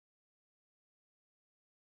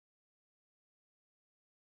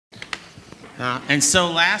And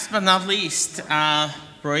so last but not least,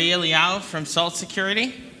 Roy Eliyahu from Salt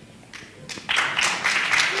Security.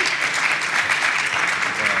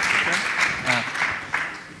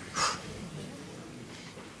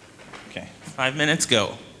 Okay, 5 minutes,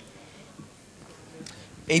 go.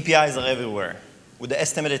 APIs are everywhere, with the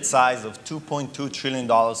estimated size of $2.2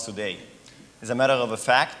 trillion today. As a matter of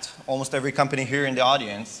fact, almost every company here in the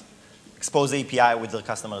audience exposes API with their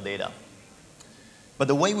customer data. But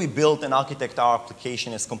the way we build and architect our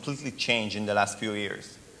application has completely changed in the last few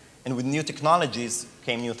years. And with new technologies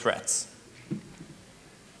came new threats.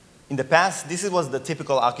 In the past, this was the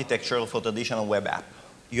typical architecture for traditional web app.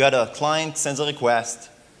 You had a client sends a request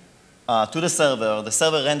to the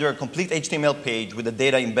server rendered a complete HTML page with the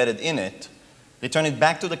data embedded in it, return it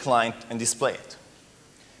back to the client, and display it.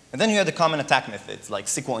 And then you had the common attack methods like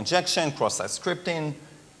SQL injection, cross-site scripting,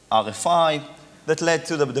 RFI, that led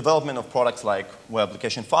to the development of products like Web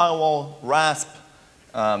Application Firewall, RASP,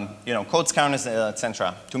 code scanners,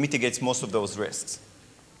 etc., to mitigate most of those risks.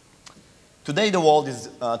 Today, the world is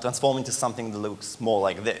transforming into something that looks more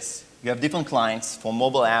like this. You have different clients for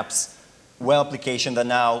mobile apps, web applications that are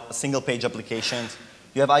now single-page applications.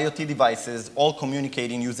 You have IoT devices, all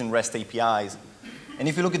communicating using REST APIs. And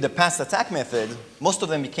if you look at the past attack methods, most of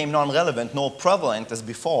them became non-relevant, nor prevalent as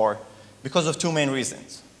before, because of two main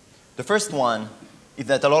reasons. The first one is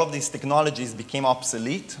that a lot of these technologies became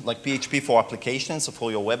obsolete, like PHP for applications, so for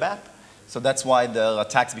your web app. So that's why the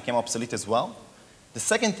attacks became obsolete as well. The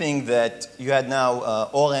second thing that you had now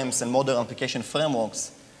ORMs and modern application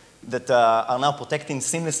frameworks that are now protecting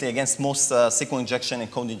seamlessly against most SQL injection and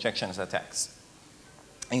code injection attacks.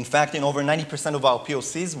 In fact, in over 90% of our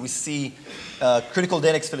POCs, we see critical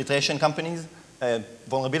data exfiltration companies,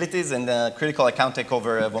 vulnerabilities, and critical account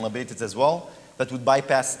takeover vulnerabilities as well, that would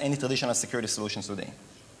bypass any traditional security solutions today.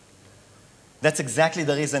 That's exactly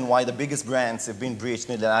the reason why the biggest brands have been breached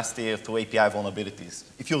in the last year through API vulnerabilities.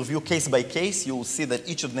 If you review case by case, you will see that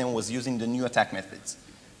each of them was using the new attack methods.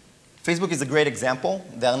 Facebook is a great example.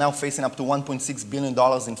 They are now facing up to $1.6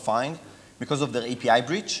 billion in fine because of their API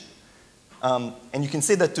breach. And you can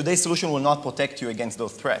see that today's solution will not protect you against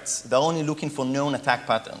those threats. They're only looking for known attack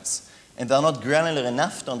patterns. And they're not granular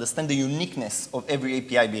enough to understand the uniqueness of every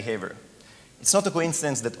API behavior. It's not a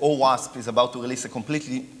coincidence that OWASP is about to release a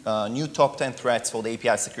completely new top 10 threats for the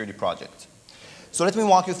API security project. So let me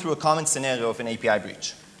walk you through a common scenario of an API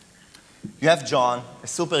breach. You have John, a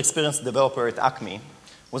super experienced developer at Acme,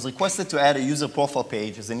 was requested to add a user profile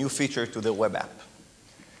page as a new feature to their web app.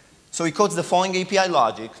 So he codes the following API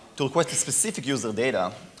logic to request a specific user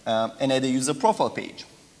data and add a user profile page.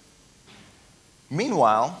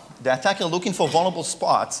 Meanwhile, the attacker looking for vulnerable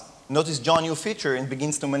spots notices John's new feature and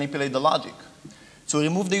begins to manipulate the logic. So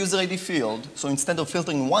remove the user ID field, so instead of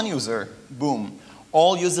filtering one user, boom,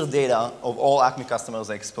 all user data of all Acme customers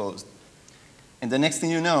are exposed. And the next thing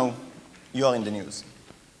you know, you are in the news.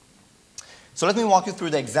 So let me walk you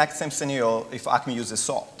through the exact same scenario if Acme uses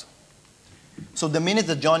Salt. So the minute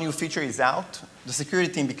the John's new feature is out, the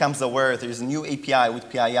security team becomes aware there is a new API with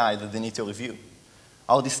PII that they need to review.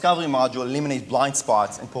 Our discovery module eliminates blind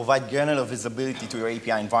spots and provides granular visibility to your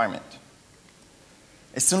API environment.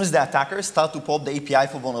 As soon as the attackers start to probe the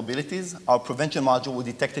API for vulnerabilities, our prevention module will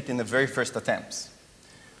detect it in the very first attempts.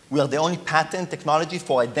 We are the only patent technology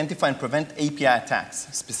for identify and prevent API attacks,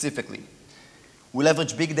 specifically. We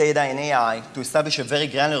leverage big data and AI to establish a very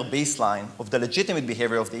granular baseline of the legitimate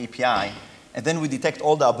behavior of the API, and then we detect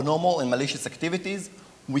all the abnormal and malicious activities.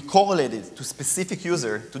 We correlate it to specific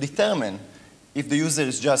user to determine if the user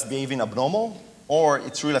is just behaving abnormal or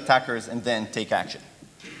it's real attackers, and then take action.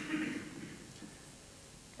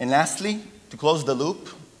 And lastly, to close the loop,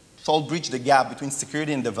 Salt bridged the gap between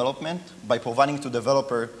security and development by providing to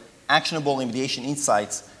developer actionable remediation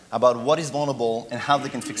insights about what is vulnerable and how they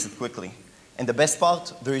can fix it quickly. And the best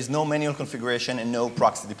part, there is no manual configuration and no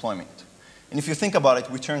proxy deployment. And if you think about it,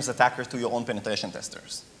 we turn attackers to your own penetration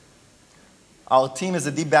testers. Our team has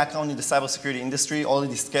a deep background in the cybersecurity industry,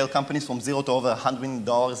 already scaled companies from $0 to over $100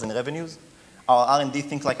 million in revenues. Our R&D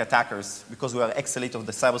think like attackers because we are ex-elite of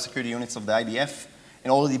the cybersecurity units of the IDF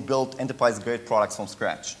and already built enterprise-grade products from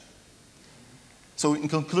scratch. So in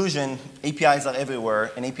conclusion, APIs are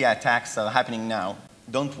everywhere and API attacks are happening now.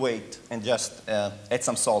 Don't wait and just add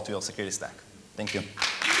some salt to your security stack. Thank you.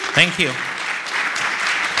 Thank you.